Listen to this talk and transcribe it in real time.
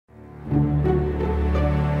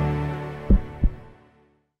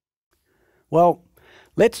Well,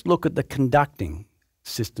 let's look at the conducting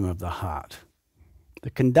system of the heart.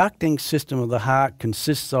 The conducting system of the heart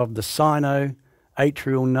consists of the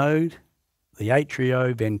Sinoatrial Node, the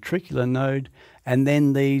Atrioventricular Node, and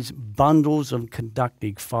then these bundles of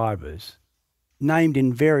conducting fibers, named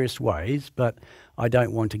in various ways, but I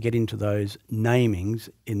don't want to get into those namings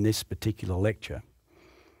in this particular lecture.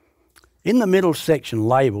 In the middle section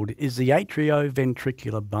labelled is the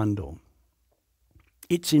Atrioventricular Bundle.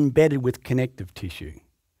 It's embedded with connective tissue.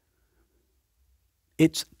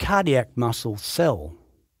 It's cardiac muscle cell.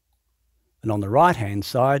 And on the right-hand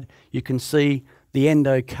side, you can see the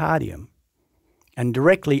endocardium. And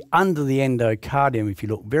directly under the endocardium, if you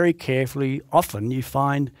look very carefully, often you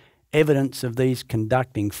find evidence of these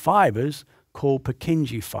conducting fibers called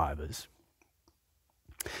Purkinje fibers.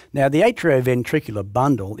 Now, the atrioventricular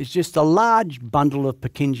bundle is just a large bundle of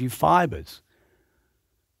Purkinje fibers.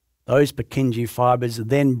 Those Purkinje fibers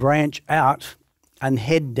then branch out and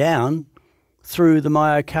head down through the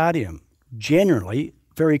myocardium, generally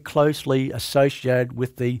very closely associated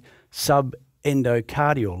with the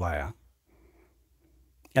subendocardial layer.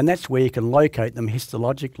 And that's where you can locate them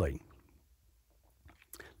histologically.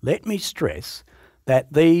 Let me stress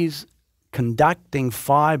that these conducting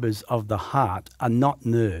fibers of the heart are not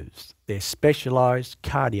nerves. They're specialised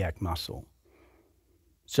cardiac muscle.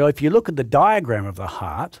 So if you look at the diagram of the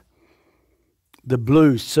heart, the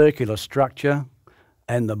blue circular structure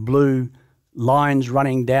and the blue lines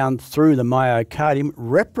running down through the myocardium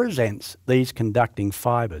represents these conducting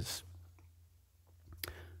fibers.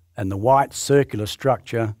 And the white circular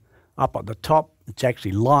structure up at the top, it's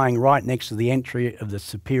actually lying right next to the entry of the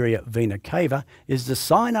superior vena cava, is the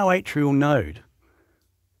sinoatrial node.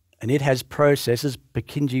 And it has processes,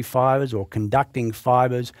 Purkinje fibers or conducting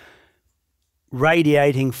fibers,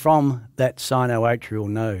 radiating from that sinoatrial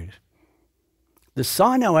node. The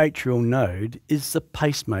sinoatrial node is the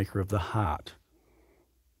pacemaker of the heart.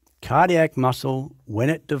 Cardiac muscle, when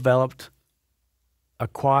it developed,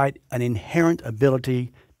 acquired an inherent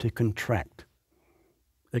ability to contract.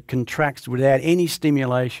 It contracts without any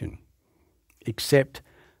stimulation, except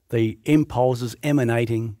the impulses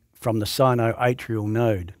emanating from the sinoatrial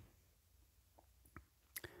node.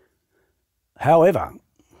 However,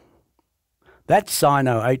 that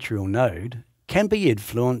sinoatrial node can be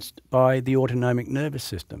influenced by the autonomic nervous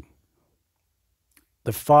system.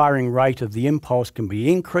 The firing rate of the impulse can be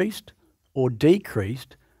increased or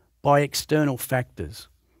decreased by external factors,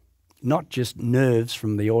 not just nerves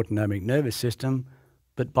from the autonomic nervous system,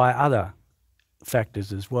 but by other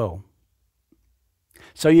factors as well.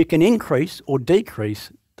 So you can increase or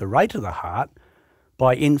decrease the rate of the heart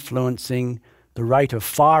by influencing the rate of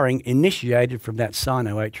firing initiated from that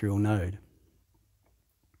sinoatrial node.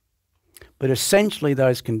 But essentially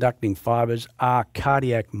those conducting fibers are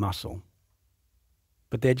cardiac muscle,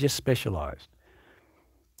 but they're just specialised.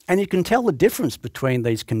 And you can tell the difference between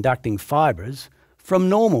these conducting fibers from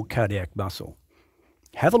normal cardiac muscle.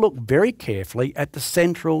 Have a look very carefully at the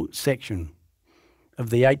central section of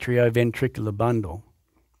the atrioventricular bundle,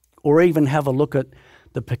 or even have a look at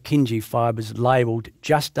the Purkinje fibers labelled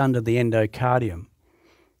just under the endocardium.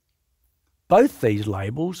 Both these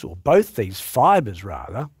labels, or both these fibers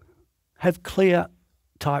rather, have clear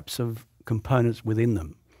types of components within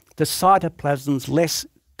them. The cytoplasm's less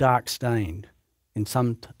dark stained, and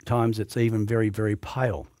sometimes it's even very, very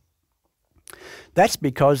pale. That's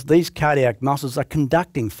because these cardiac muscles are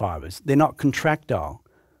conducting fibers. They're not contractile.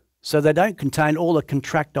 So they don't contain all the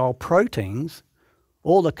contractile proteins,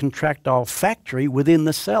 all the contractile factory within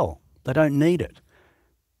the cell. They don't need it.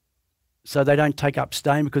 So they don't take up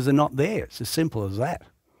stain because they're not there. It's as simple as that.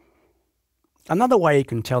 Another way you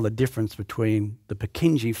can tell the difference between the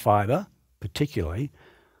Purkinje fiber, particularly,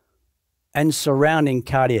 and surrounding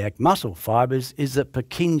cardiac muscle fibers is that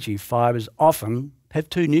Purkinje fibers often have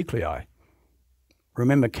two nuclei.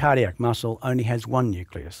 Remember, cardiac muscle only has one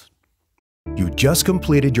nucleus. You just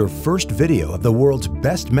completed your first video of the world's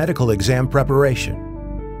best medical exam preparation.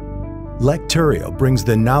 Lecturio brings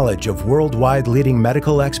the knowledge of worldwide leading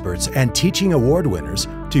medical experts and teaching award winners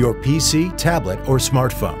to your PC, tablet, or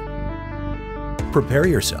smartphone. Prepare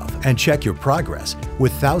yourself and check your progress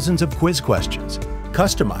with thousands of quiz questions,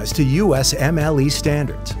 customized to USMLE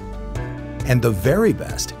standards. And the very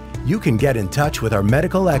best, you can get in touch with our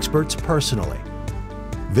medical experts personally.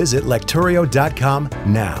 Visit Lecturio.com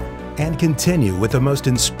now and continue with the most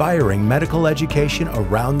inspiring medical education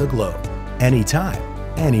around the globe, anytime,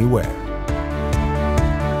 anywhere.